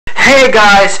Hey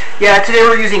guys, yeah, today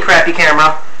we're using crappy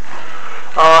camera.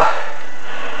 My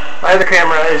other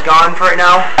camera is gone for right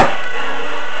now,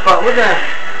 but we're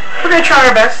gonna try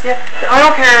our best. Yeah, I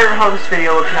don't care how this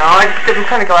video looks now. I'm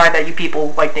kind of glad that you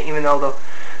people liked it, even though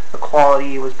the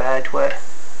quality was bad to it.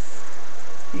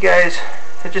 You guys,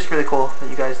 it's just really cool that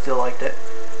you guys still liked it.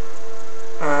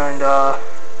 And the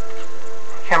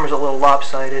camera's a little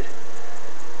lopsided.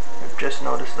 I've just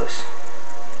noticed this.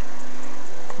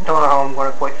 Don't know how I'm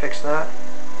going to quite fix that.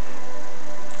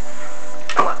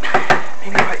 But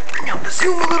maybe if I bring out the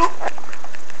zoom a little.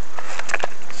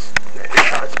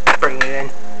 Let's bring it in.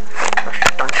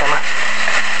 Darn camera.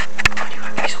 Oh, you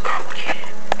gotta be so complicated.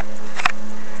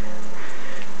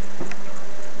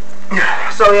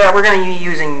 So yeah, we're going to be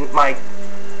using my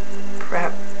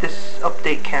this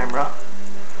update camera.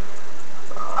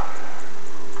 I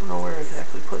don't know where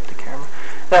exactly to put the camera.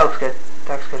 That looks good.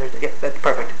 That looks good. Yeah, that's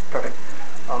perfect. Perfect.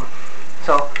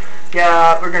 So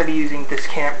yeah, we're gonna be using this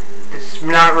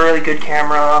not really good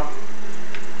camera.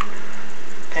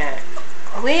 And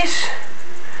at least,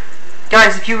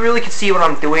 guys, if you really can see what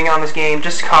I'm doing on this game,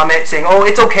 just comment saying, "Oh,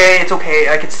 it's okay, it's okay.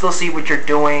 I can still see what you're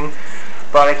doing,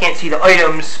 but I can't see the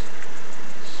items,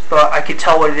 but I can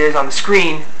tell what it is on the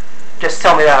screen." Just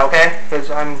tell me that, okay? Because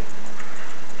I'm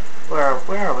where are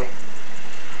we? Are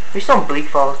we still in Bleak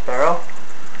Falls Barrow?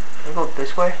 Can I go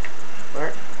this way?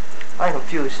 Where? I'm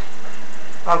confused.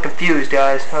 I'm confused,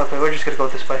 guys. Okay, we're just gonna go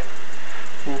this way.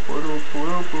 We're gonna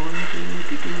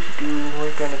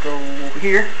go over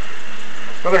here.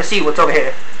 We're gonna see what's over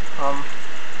here.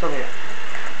 It's over here.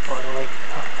 Oh, I don't like.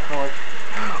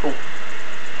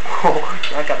 Oh,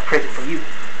 I got a present for you.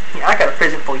 Yeah, I got a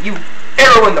present for you.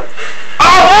 Arrow in the.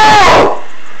 Oh!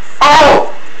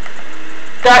 Oh!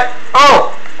 That.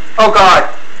 Oh! Oh God.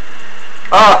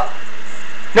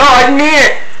 No, I didn't mean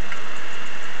it.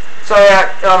 So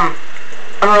yeah, I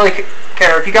don't really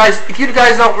care if you guys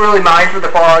don't really mind for the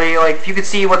quality. Like, if you can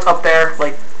see what's up there,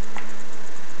 like,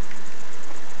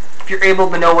 if you're able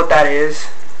to know what that is,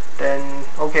 then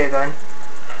okay then.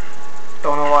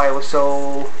 Don't know why I was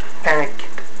so panicked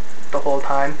the whole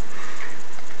time.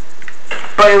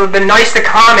 But it would have been nice to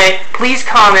comment. Please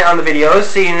comment on the videos,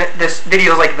 seeing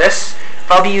videos like this. If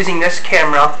I'll be using this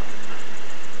camera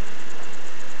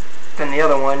than the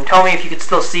other one, tell me if you could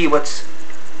still see what's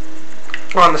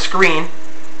on the screen.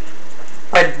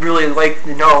 I'd really like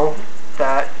to know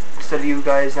that, instead of you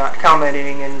guys not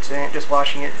commenting and just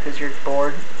watching it because you're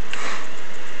bored.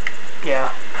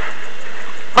 Yeah.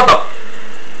 What the?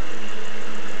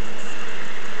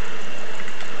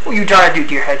 What were you trying to do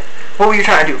to your head? What were you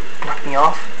trying to do? Knock me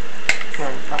off? You're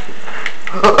trying to knock me.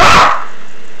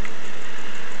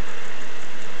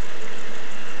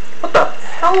 What the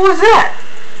hell was that?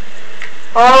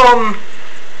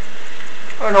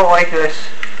 I don't like this.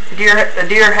 A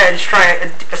deer head is trying.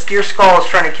 A deer skull is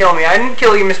trying to kill me. I didn't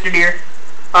kill you, Mr. Deer.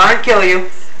 I didn't kill you.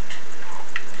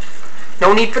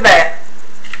 No need for that.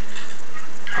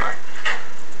 Alright.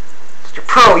 Such a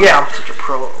pro. Yeah, I'm such a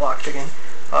pro at lockpicking.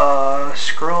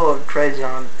 Scroll of Dread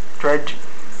Zombie.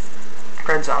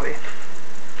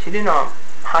 She didn't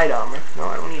hide armor. No,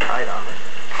 I don't need hide armor.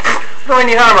 What do I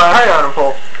need hide armor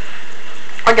for?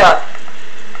 I got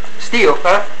steel,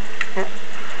 huh? Yeah.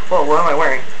 Whoa, what am I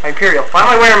wearing? My Imperial. Why am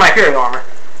I wearing my Imperial armor?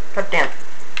 God damn.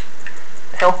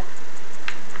 The hell?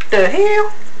 The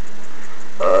hell?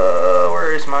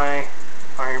 Where is my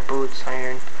iron boots?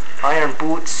 Iron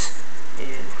boots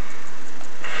and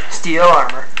steel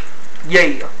armor.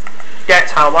 Yeah.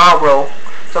 That's how I'll roll.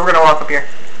 So we're gonna walk up here.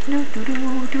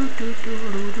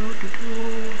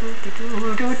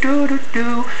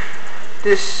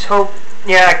 This whole,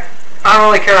 yeah, I don't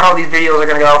really care how these videos are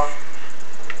gonna go.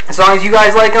 As long as you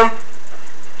guys like them,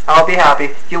 I'll be happy.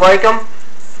 If you like them,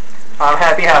 I'm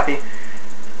happy.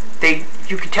 If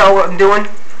you can tell what I'm doing,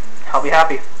 I'll be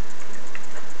happy.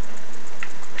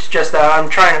 It's just that I'm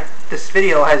trying to. This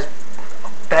video has a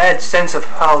bad sense of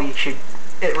how you should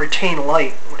retain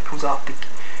light when it comes off the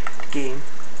game.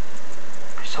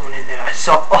 There's someone in there. I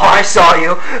saw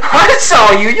you. I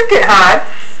saw you. You get high.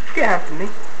 You get high from me.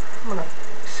 I'm gonna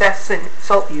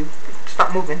assault you.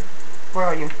 Stop moving. Where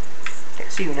are you? Can't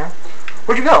see you now.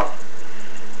 Where'd you go?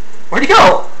 Where'd he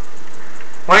go?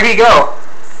 Where'd he go?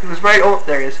 He was right. Oh,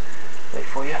 there he is. Wait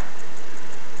for you.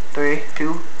 3,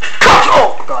 2. Coach!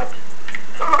 Oh God!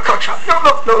 Coach! No!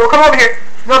 Come over here.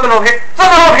 There's nothing over here. There's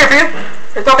nothing over here for you.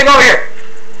 There's nothing over here.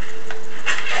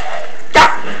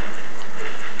 Yeah.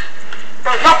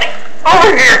 There's nothing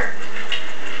over here.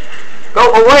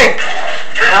 Go away.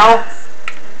 Now.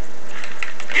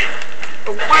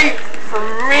 Away from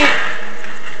me.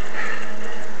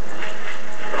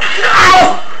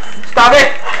 Ow! Stop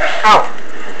it! Ow!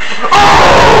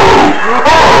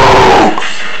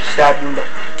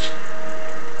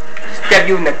 stab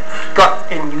you in the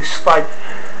gut and you slide.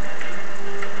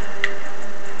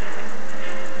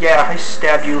 Yeah, I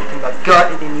stabbed you in the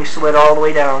gut and then you slid all the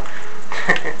way down.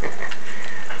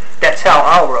 That's how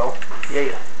I'll roll.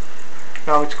 Yeah.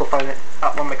 Now let's go find it.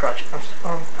 One of my crotch. I'm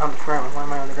on the ground. Why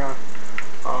am I on the ground?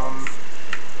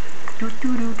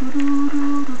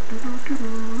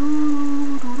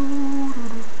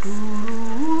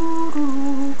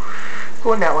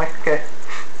 Going that way. Okay.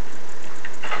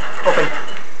 Open.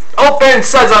 Open,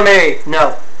 sesame!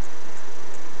 No.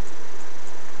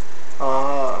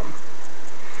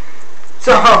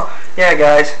 So, yeah,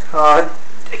 guys.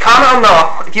 Comment on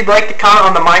the, if you'd like to comment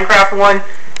on the Minecraft one.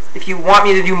 If you want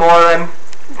me to do more of them,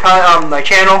 comment on my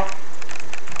channel.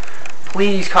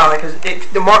 Please comment, because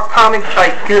the more comments I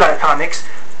get on comics,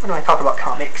 when do I talk about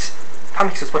comics?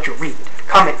 Comics is what you read.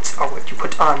 Comments are what you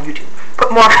put on YouTube.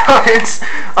 Put more comments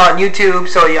on YouTube,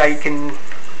 so yeah, you can,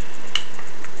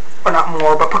 or not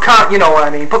more, but put you know what I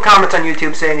mean. Put comments on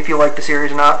YouTube saying if you like the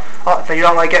series or not. If you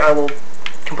don't like it, I will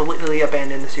completely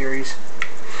abandon the series.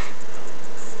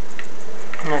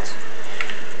 And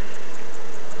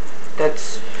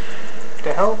that's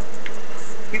the hell?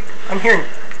 I'm hearing.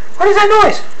 What is that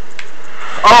noise?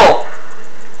 Oh.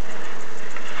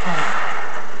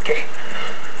 Okay.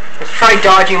 Let's try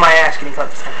dodging my ass getting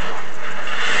cut this time.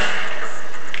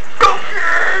 Go!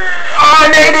 Oh, I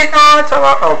made it! Oh, it's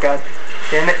all. Oh god.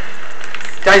 Damn it.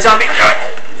 Die, zombie!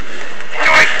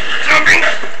 Zombie!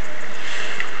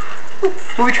 Ooh,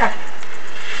 movie trap.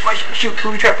 Shoot,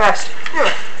 movie trap fast.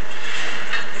 Yeah.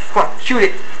 Come on, shoot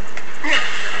it.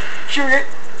 Shoot it.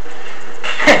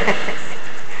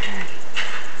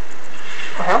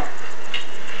 What the hell?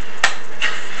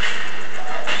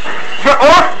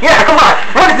 Oh, yeah, come on.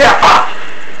 What is that? Ah.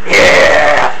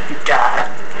 Yeah, you die.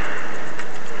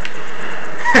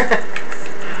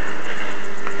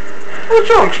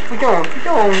 We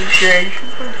don't, Jay.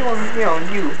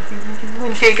 You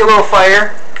wouldn't take a little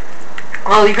fire.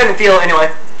 Well, you couldn't feel it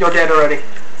anyway. You're dead already.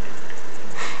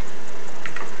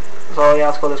 So yeah,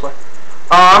 let's go this way.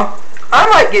 I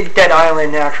might get Dead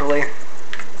Island naturally.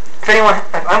 If anyone,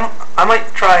 I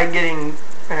might try getting.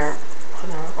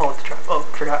 Oh, it's a trap. Oh,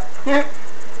 forgot. Yeah.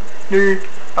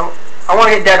 I want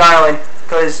to get Dead Island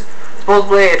because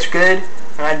supposedly it's good,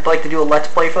 and I'd like to do a Let's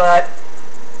Play for that.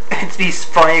 It'd be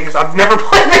funny because I've never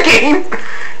played the game,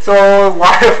 so a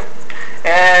lot of,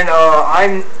 and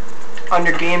I'm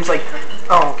under games like.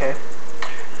 Oh, okay.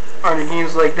 Under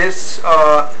games like this,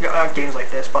 not games like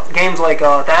this, but games like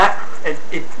that,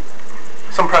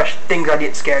 some things I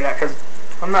get scared at because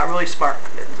I'm not really smart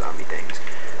at zombie things.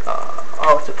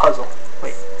 Oh, it's a puzzle.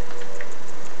 Wait.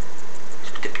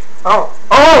 Oh,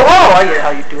 I get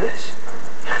how you do this.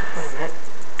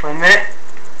 Wait a minute.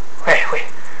 Wait.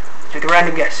 Let's make a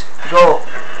random guess. Go.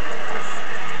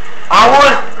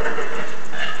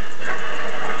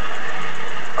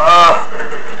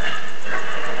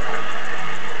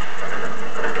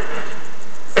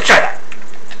 Let's try that.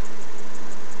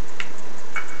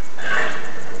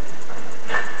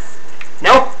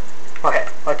 No? Okay,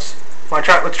 let's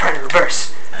try in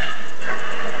reverse.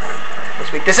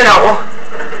 Let's make this an owl.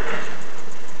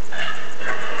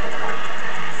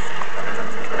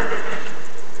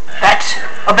 That's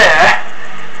a bear.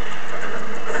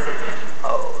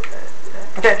 Oh,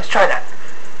 okay, let's try that.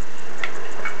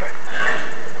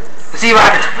 Let's see what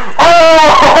happens.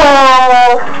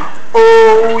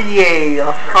 Oh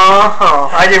yeah.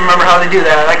 I didn't remember how to do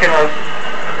that. I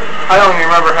don't even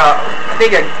remember how.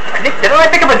 Didn't I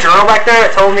pick up a journal back there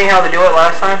that told me how to do it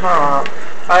last time? I don't know.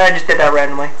 I just did that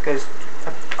randomly because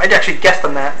I actually guessed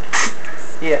on that.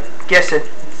 Yeah, guessed it.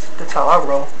 That's how I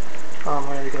roll.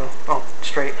 Where did it go? Oh,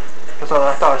 straight. I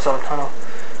thought I saw a tunnel.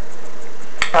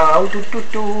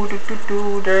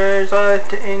 There's a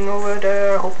thing over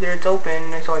there. Hope it's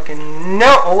open so I can.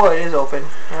 No! Oh, it is open.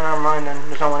 Never mind then.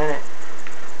 There's no one in it.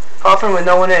 Coffin with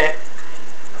no one in it.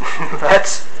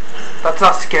 That's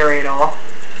not scary at all.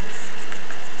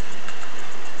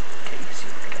 Okay, you see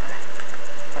what I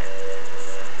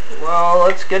got. Well,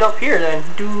 let's get up here then.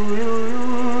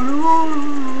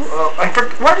 Oh,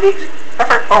 what did he?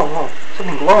 Oh,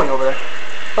 something glowing over there.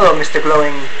 Hello, Mr.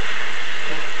 Glowing.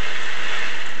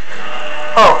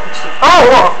 Oh,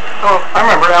 I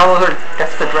remember.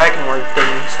 That's the dragon word thing.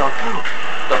 So,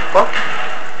 the fuck?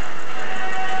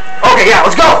 Okay, yeah,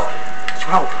 let's go. Let's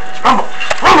rumble.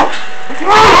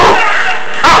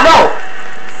 Oh no!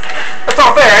 That's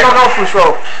not fair. I don't know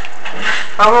Fuso.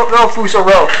 I don't know Fuso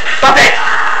Row. Stop it!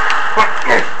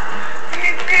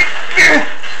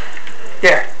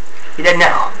 There. You're dead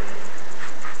now.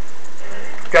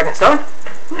 Dragon Stone?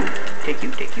 Take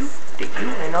you,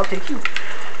 and I'll take you.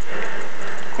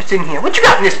 What's in here? What you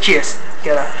got in this chest?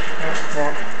 You got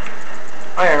that.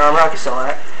 Iron armor, I can sell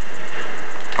that.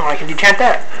 Oh, I can enchant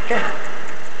that. Okay.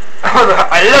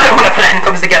 I love it when a plan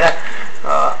comes together.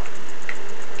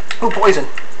 Ooh, poison.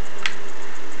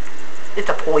 It's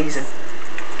a poison.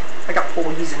 I got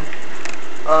poison.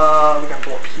 We're gonna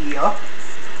go up here.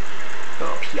 Go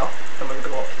up here. Then we're gonna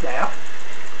go up there.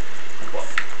 Go up.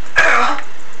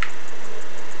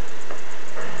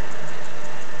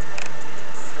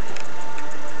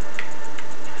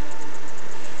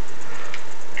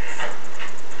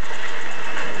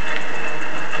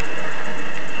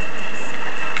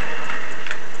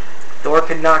 The door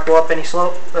could not go up any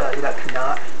slow. That could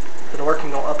not. The door can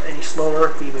go up any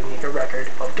slower. We would make a record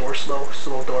of door slow,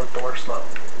 slow door, door slow.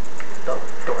 Door.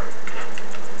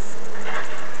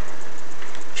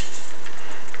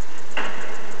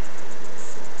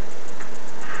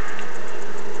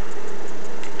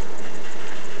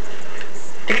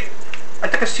 I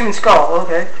took a human skull.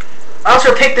 Okay. I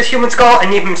also take this human skull and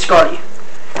name him Scully.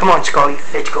 Come on, Scully.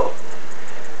 Let's go.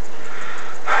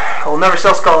 I will never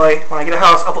sell Scully. When I get a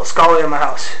house, I'll put Scully in my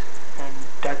house. And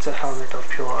that's a helmet of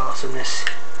pure awesomeness.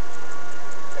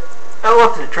 I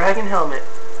love the dragon helmet.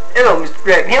 Hello, Mr.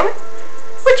 Dragon Helmet.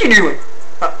 What you doing?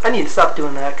 I need to stop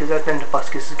doing that because then the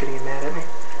Puskus is going to get mad at me.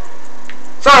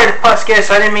 Sorry, the Puskus.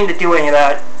 I didn't mean to do any of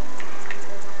that.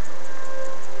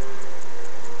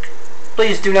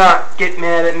 Please do not get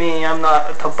mad at me. I'm not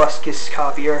a Tobuscus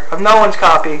copier. I'm no one's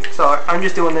copy. So I'm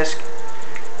just doing this.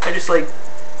 I just like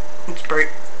break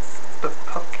the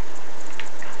puck.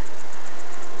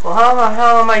 Well, how the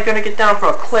hell am I gonna get down from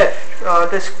a cliff?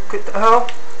 This the hell?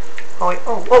 Oh wait.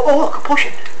 Oh, look, a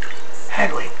potion.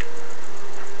 Haggling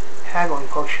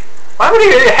potion. Why would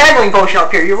you get a haggling potion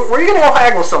up here? Where are you gonna go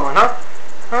haggle someone, huh?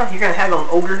 Huh? You're gonna haggle an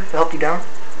ogre to help you down,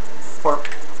 or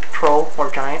troll, or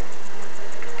giant.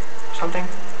 Something?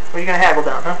 What are you gonna haggle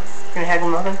down, huh? You're gonna haggle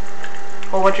nothing?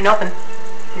 Oh, what you nothing?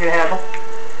 You're gonna haggle?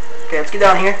 Okay, let's get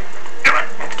down here. Come on,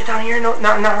 let's get down here. No,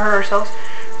 not hurt ourselves.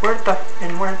 Where the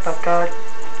god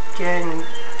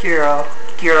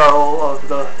Giro of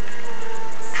the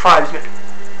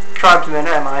tribesmen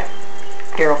am I?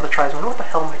 Giro of the tribesmen. What the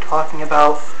hell am I talking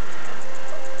about?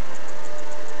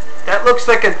 That looks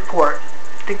like a port.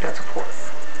 I think that's a port.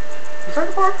 Is that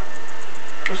a port?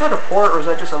 Was that a port or is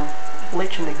that just a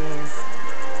glitch in the game?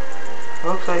 It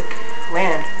looks like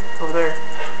land over there.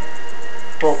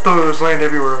 Well, there's land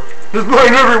everywhere. There's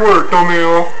land everywhere, dummy.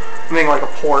 I mean like a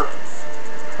port.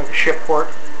 Like a ship port.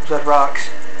 Is that rocks?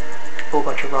 A whole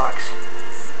bunch of rocks.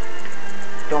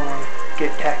 Don't want to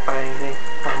get attacked by anything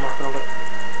while I'm walking over it.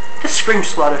 This screams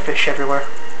slaughterfish everywhere.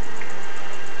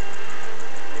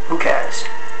 Who cares?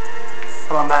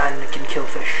 I'm a man that can kill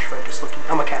fish by just looking.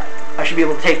 I'm a cat. I should be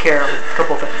able to take care of a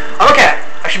couple of fish. I'm a cat.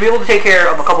 I should be able to take care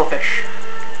of a couple of fish.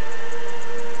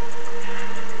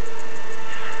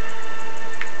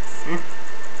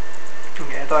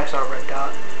 Okay, I thought I saw a red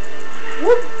dot.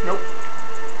 Whoop! Nope.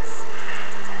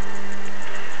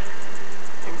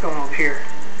 I'm going over here.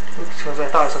 Oops, because I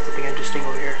thought I saw something interesting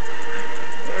over here.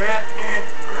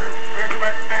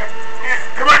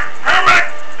 Come on!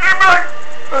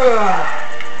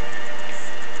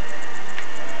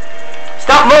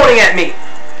 Stop moaning at me!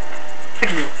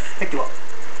 Pick you up.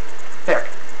 There.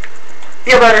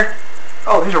 Feel better.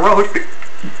 Oh, there's a road.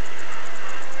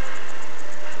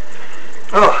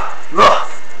 Ugh.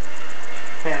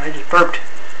 Man, I just burped.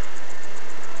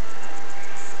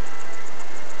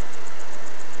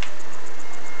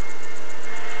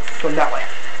 Going that way.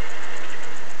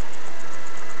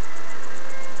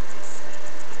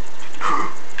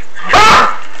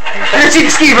 Ah! I didn't see the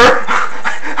skeever.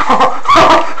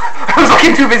 I was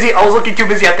looking too busy. I was looking too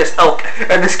busy at this elk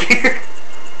and the skeever.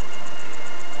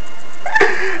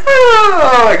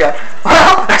 Oh my god.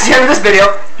 Well, that's the end of this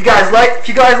video. If you guys like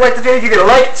the video, you're gonna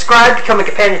like, subscribe, become a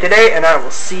companion today, and I will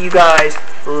see you guys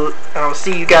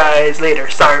later.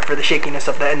 Sorry for the shakiness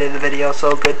of the end of the video,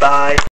 so goodbye.